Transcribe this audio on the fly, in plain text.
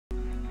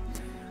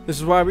This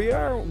is why we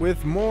are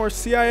with more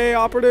CIA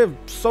operative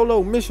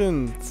solo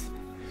missions.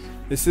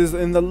 This is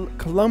in the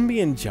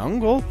Colombian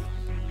jungle.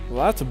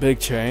 Well, that's a big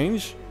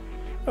change.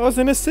 I was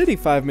in a city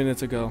 5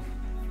 minutes ago.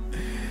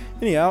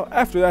 Anyhow,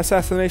 after the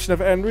assassination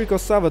of Enrico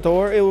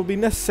Salvatore, it will be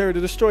necessary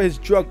to destroy his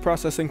drug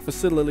processing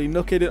facility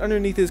located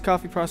underneath his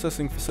coffee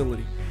processing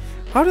facility.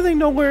 How do they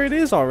know where it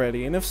is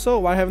already? And if so,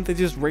 why haven't they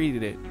just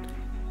raided it?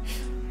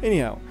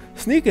 Anyhow,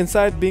 sneak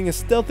inside being as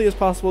stealthy as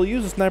possible.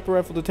 Use a sniper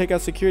rifle to take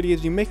out security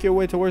as you make your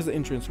way towards the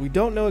entrance. We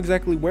don't know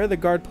exactly where the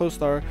guard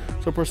posts are,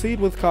 so proceed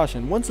with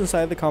caution. Once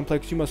inside the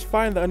complex, you must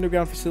find the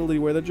underground facility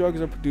where the drugs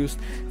are produced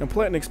and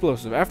plant an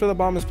explosive. After the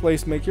bomb is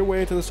placed, make your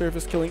way to the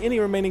surface, killing any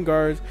remaining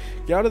guards.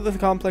 Get out of the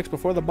complex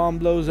before the bomb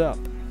blows up.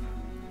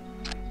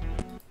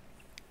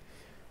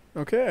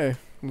 Okay,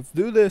 let's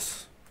do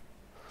this.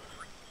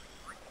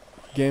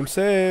 Game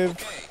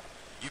saved. Okay.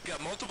 You've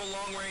got multiple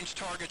long-range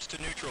targets to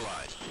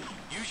neutralize.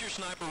 Use your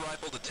sniper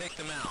rifle to take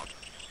them out.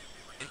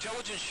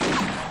 Intelligence shows a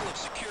couple of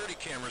security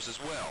cameras as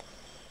well.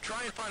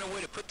 Try and find a way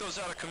to put those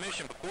out of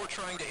commission before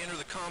trying to enter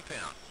the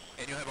compound,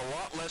 and you'll have a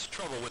lot less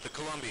trouble with the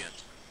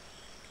Colombians.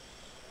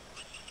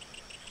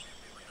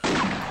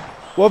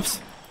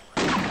 Whoops.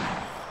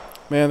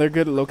 Man, they're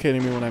good at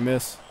locating me when I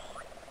miss.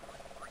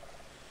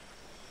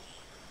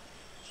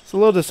 It's a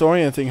little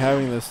disorienting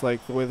having this,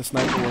 like, the way the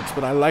sniper works,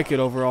 but I like it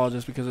overall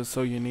just because it's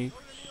so unique.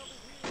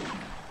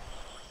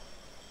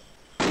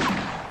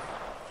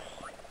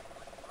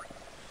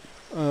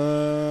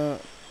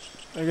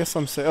 I guess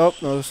I'm safe. Oh,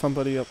 no, there's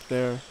somebody up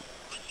there.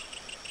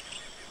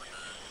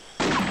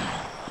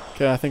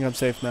 Okay, I think I'm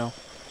safe now.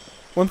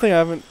 One thing I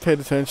haven't paid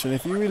attention,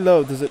 if you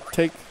reload, does it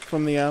take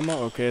from the ammo?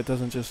 Okay, it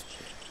doesn't just...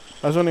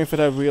 I was wondering if it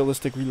had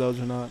realistic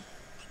reloads or not.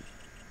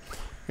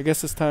 I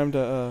guess it's time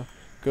to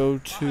go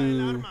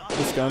to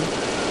this gun.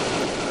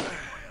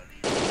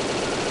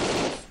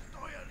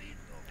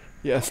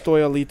 Yeah,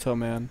 Estoy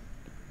man.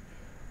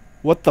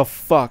 What the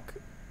fuck?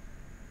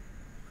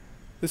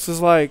 This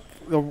is like...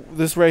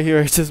 this right here,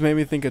 it just made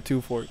me think of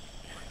Two Fort.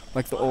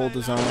 Like the old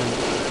design.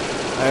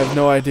 I have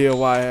no idea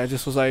why. I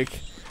just was like...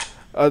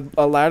 A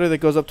ladder that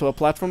goes up to a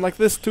platform like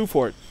this, Two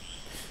Fort.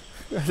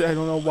 I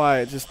don't know why,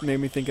 it just made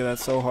me think of that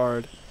so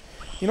hard.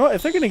 You know what,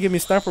 if they're gonna give me a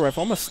sniper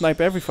rifle, I'm gonna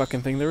snipe every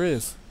fucking thing there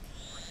is.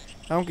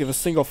 I don't give a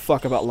single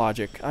fuck about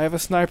logic. I have a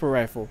sniper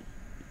rifle.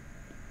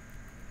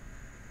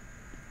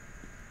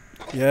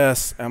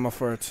 Yes, ammo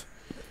for it.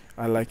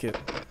 I like it.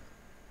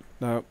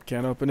 No,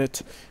 can't open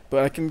it.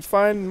 But I can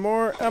find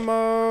more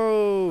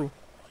ammo!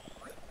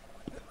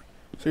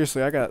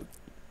 Seriously, I got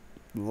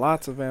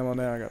lots of ammo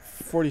now. I got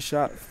 40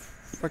 shots.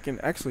 Fucking,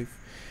 actually,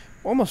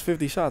 almost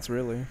 50 shots,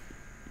 really.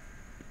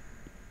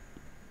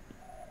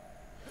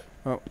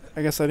 Oh,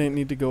 I guess I didn't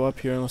need to go up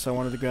here unless I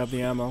wanted to grab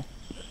the ammo.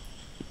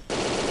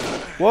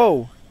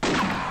 Whoa!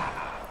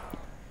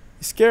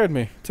 He scared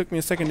me. It took me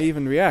a second to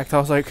even react. I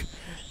was like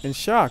in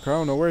shock. I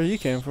don't know where he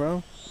came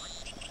from.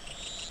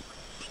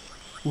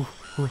 Ooh,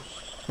 ooh.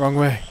 Wrong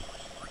way.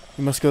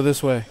 We must go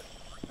this way.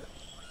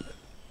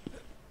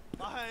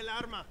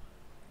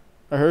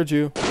 I heard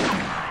you.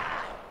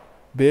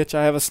 Bitch,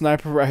 I have a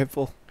sniper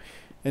rifle.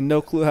 And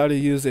no clue how to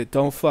use it.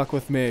 Don't fuck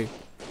with me.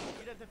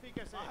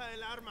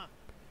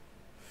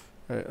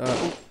 Alright,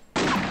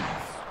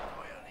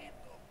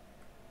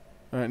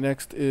 alright,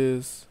 next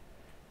is...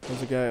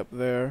 there's a guy up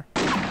there.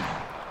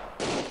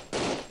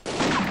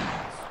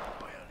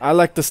 I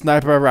like the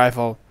sniper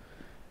rifle.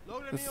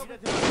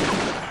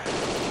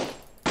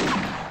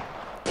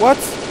 What?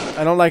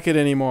 I don't like it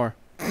anymore.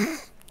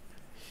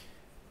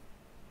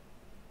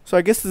 So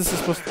I guess this is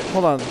supposed to...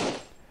 hold on.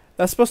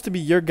 That's supposed to be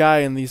your guy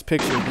in these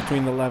pictures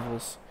between the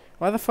levels.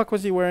 Why the fuck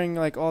was he wearing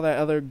like all that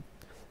other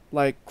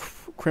like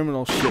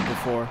criminal shit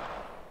before?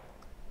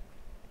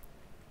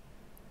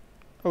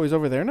 Oh, he's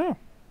over there now?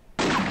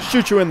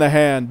 Shoot you in the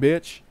hand,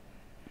 bitch.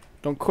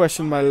 Don't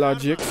question my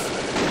logics.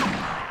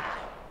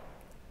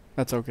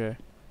 That's okay.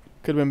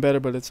 Could have been better,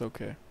 but it's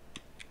okay.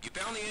 You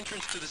found the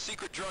entrance to the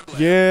secret drug lab.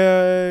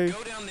 Yay!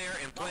 Go down there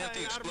and plant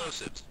the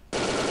explosives.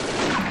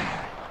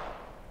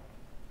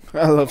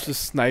 I love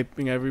just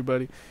sniping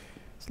everybody.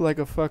 It's like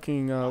a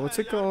fucking, what's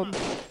it called?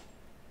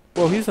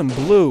 Whoa, he's in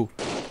blue.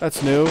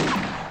 That's new.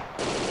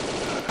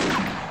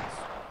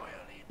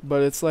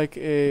 But it's like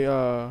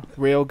a,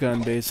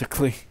 railgun,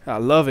 basically. I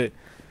love it.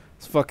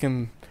 It's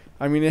fucking,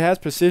 I mean, it has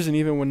precision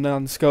even when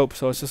non-scope,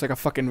 so it's just like a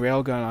fucking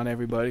railgun on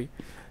everybody.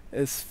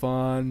 It's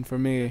fun for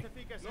me.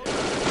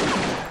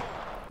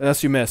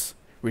 Unless you miss.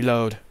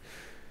 Reload.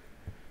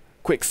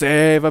 Quick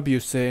save,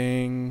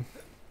 abusing.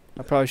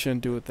 I probably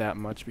shouldn't do it that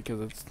much because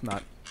it's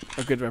not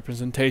a good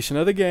representation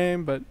of the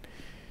game, but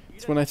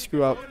it's when I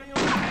screw up.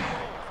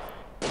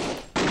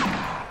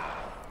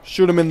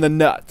 Shoot him in the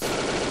nuts.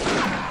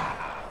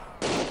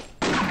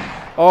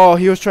 Oh,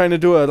 he was trying to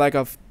do like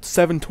a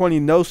 720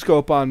 no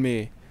scope on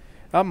me.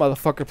 That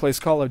motherfucker plays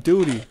Call of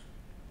Duty.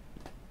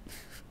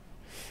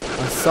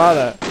 I saw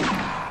that.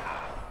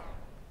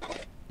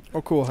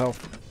 Oh, cool,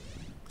 health.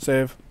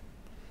 Save.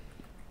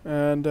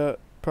 And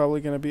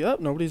probably gonna be up.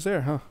 Nobody's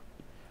there, huh?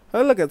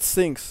 I look at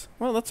sinks.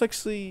 Well, that's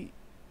actually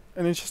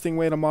an interesting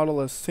way to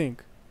model a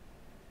sink.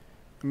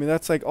 I mean,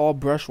 that's like all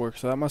brushwork,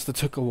 so that must have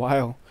took a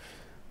while.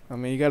 I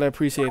mean, you gotta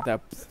appreciate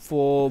that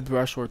full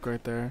brushwork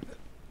right there.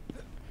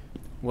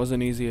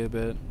 Wasn't easy a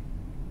bit.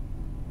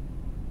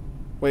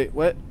 Wait,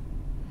 what?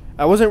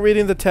 I wasn't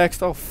reading the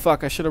text. Oh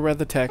fuck, I should have read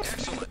the text.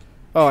 Excellent.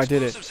 Oh, I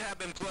did it. Explosives have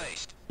been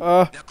placed.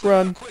 Now clear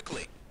Run. out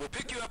quickly. We'll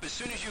pick you up as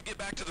soon as you get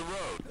back to the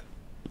road.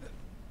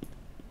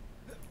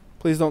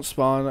 Please don't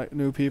spawn like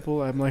new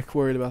people. I'm like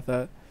worried about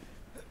that.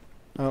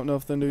 I don't know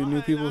if the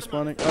new people are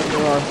spawning. Oh,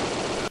 there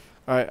are.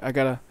 Alright, I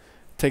gotta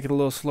take it a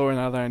little slower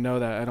now that I know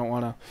that. I don't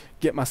wanna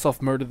get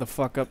myself murdered the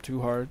fuck up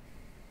too hard.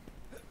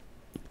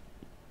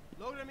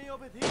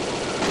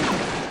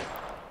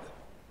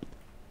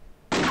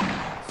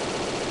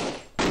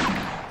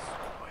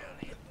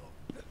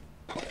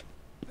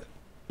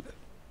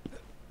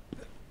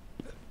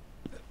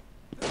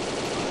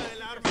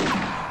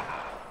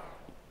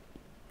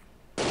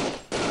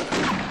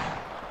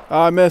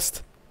 Oh, I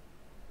missed.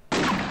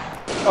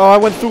 Oh, I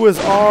went through his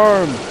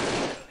arm.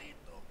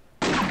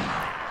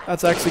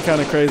 That's actually kind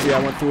of crazy.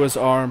 I went through his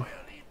arm.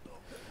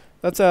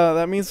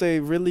 That means they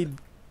really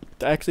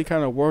actually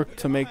kind of worked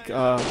to make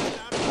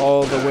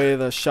all the way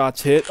the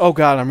shots hit. Oh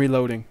god, I'm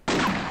reloading.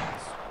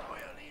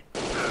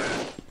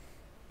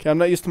 Okay, I'm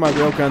not used to my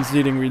railguns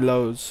needing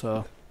reloads,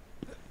 so.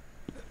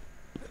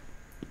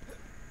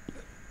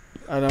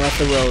 Alright, I'm at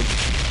the road.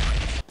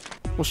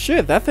 Well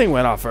shit, that thing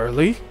went off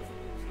early.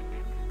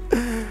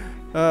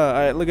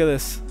 Alright, look at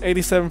this.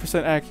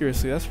 87%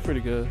 accuracy, that's pretty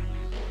good.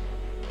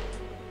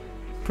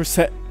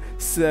 7%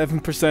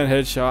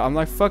 headshot. I'm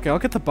like, fuck it, I'll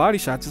get the body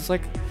shots. It's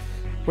like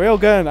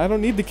railgun. I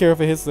don't need to care if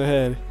it hits the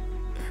head.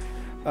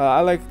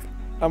 I'm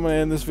gonna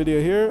end this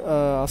video here.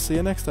 I'll see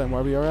you next time.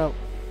 WhyBeAre out.